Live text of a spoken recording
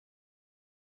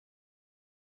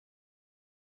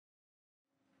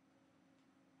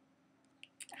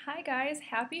Hi guys,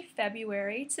 happy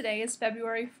February. Today is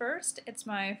February 1st. It's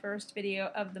my first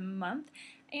video of the month,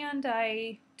 and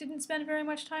I didn't spend very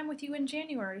much time with you in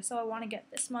January, so I want to get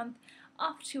this month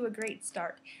off to a great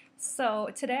start. So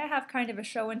today I have kind of a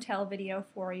show and tell video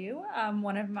for you.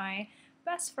 One of my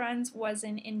best friends was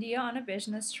in India on a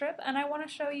business trip, and I want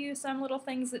to show you some little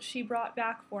things that she brought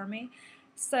back for me.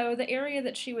 So the area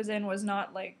that she was in was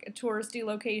not like a touristy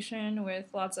location with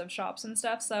lots of shops and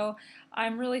stuff, so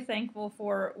I'm really thankful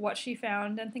for what she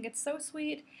found and think it's so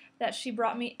sweet that she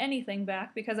brought me anything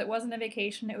back because it wasn't a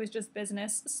vacation, it was just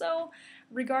business. So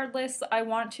regardless, I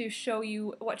want to show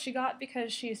you what she got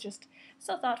because she's just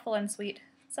so thoughtful and sweet.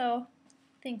 So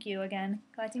thank you again,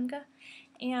 Katinka.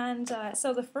 And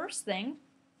so the first thing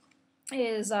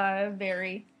is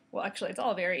very, well actually it's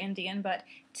all very Indian, but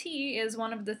tea is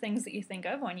one of the things that you think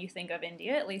of when you think of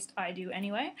India, at least I do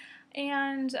anyway.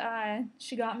 And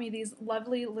she got me these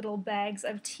lovely little bags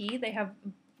of tea. They have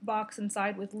box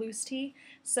inside with loose tea.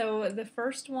 So the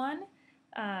first one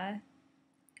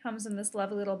comes in this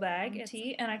lovely little bag of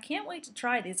tea, and I can't wait to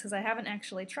try these because I haven't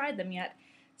actually tried them yet.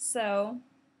 So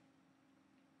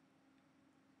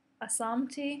Assam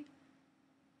tea,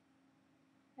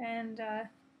 and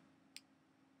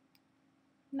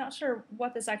not sure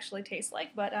what this actually tastes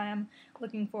like, but I am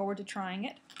looking forward to trying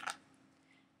it.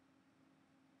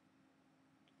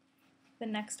 The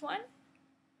next one,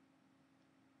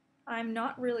 I'm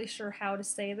not really sure how to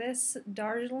say this,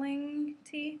 Darjeeling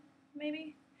tea,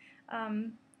 maybe?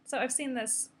 So I've seen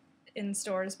this in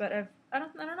stores, but I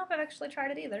don't know if I've actually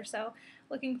tried it either, so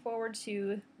looking forward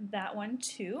to that one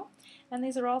too. And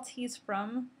these are all teas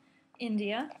from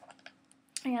India.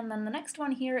 And then the next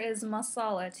one here is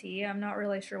masala tea. I'm not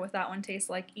really sure what that one tastes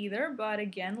like either, but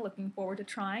again, looking forward to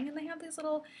trying. And they have these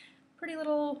little pretty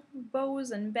little bows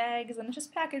and bags, and it's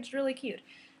just packaged really cute.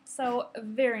 So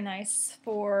very nice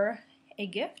for a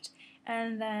gift.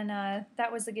 And then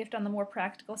that was the gift on the more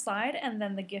practical side, and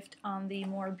then the gift on the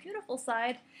more beautiful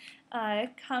side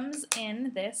comes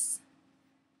in this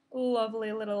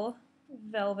lovely little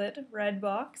velvet red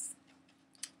box.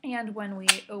 And when we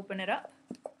open it up,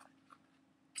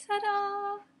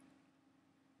 ta-da!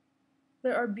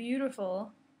 There are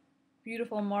beautiful,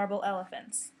 beautiful marble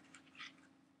elephants.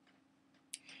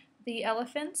 The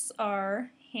elephants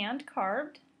are hand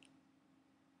carved,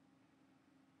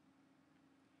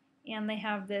 and they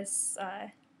have this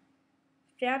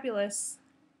fabulous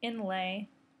inlay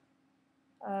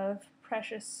of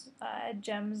precious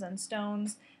gems and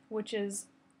stones, which is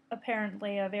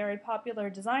apparently a very popular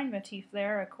design motif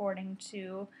there, according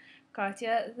to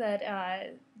Katya,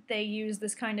 that they use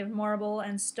this kind of marble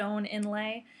and stone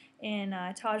inlay in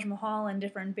Taj Mahal and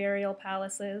different burial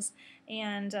palaces,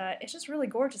 and it's just really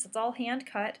gorgeous. It's all hand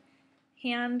cut,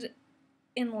 hand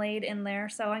inlaid in there,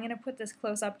 so I'm going to put this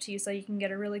close up to you so you can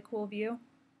get a really cool view.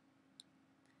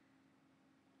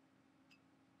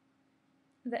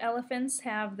 The elephants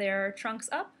have their trunks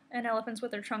up, and elephants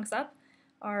with their trunks up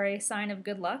are a sign of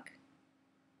good luck.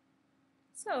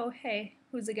 So, hey,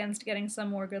 who's against getting some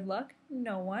more good luck?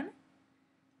 No one.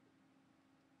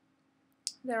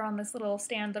 They're on this little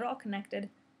stand, they're all connected.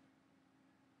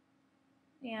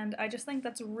 And I just think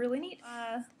that's really neat.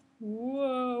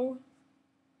 Whoa.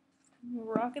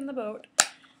 Rocking the boat.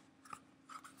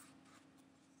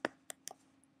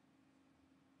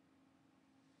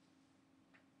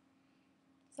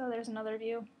 So there's another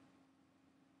view.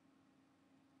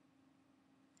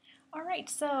 Alright,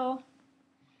 so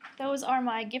those are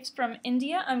my gifts from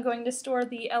India. I'm going to store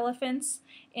the elephants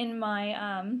in my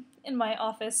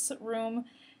office room,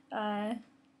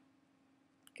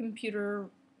 computer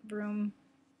room,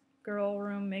 girl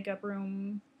room, makeup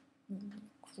room,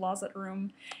 closet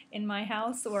room in my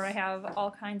house where I have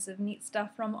all kinds of neat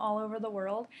stuff from all over the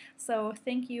world. So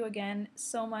thank you again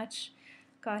so much,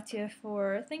 Katya,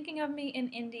 for thinking of me in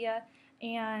India,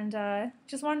 and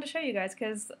just wanted to show you guys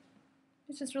because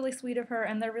it's just really sweet of her,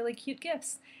 and they're really cute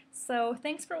gifts. So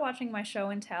thanks for watching my show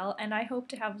and tell, and I hope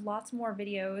to have lots more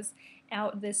videos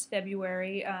out this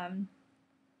February on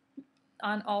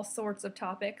all sorts of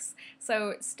topics.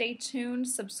 So stay tuned,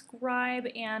 subscribe,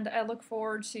 and I look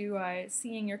forward to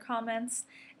seeing your comments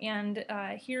and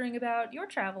hearing about your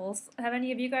travels. Have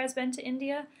any of you guys been to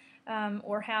India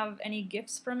or have any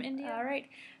gifts from India? All right.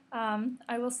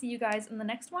 I will see you guys in the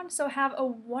next one. So have a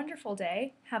wonderful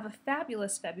day, have a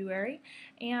fabulous February,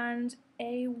 and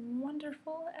a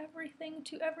wonderful everything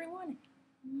to everyone.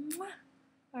 Mwah!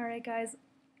 All right, guys.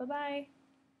 Bye-bye.